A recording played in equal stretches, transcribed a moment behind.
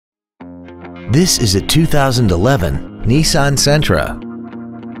This is a 2011 Nissan Sentra.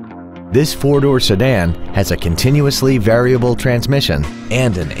 This four-door sedan has a continuously variable transmission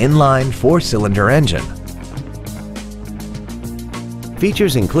and an inline four-cylinder engine.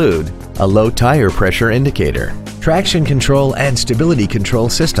 Features include a low tire pressure indicator, traction control and stability control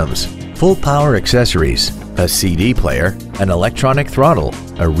systems, full power accessories, a CD player, an electronic throttle,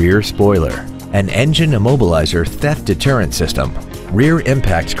 a rear spoiler, an engine immobilizer theft deterrent system, rear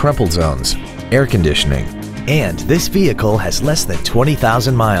impact crumple zones, air conditioning, and this vehicle has less than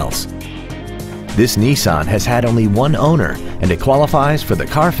 20,000 miles. This Nissan has had only one owner and it qualifies for the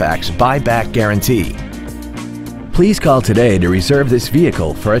Carfax buyback guarantee. Please call today to reserve this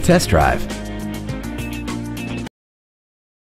vehicle for a test drive.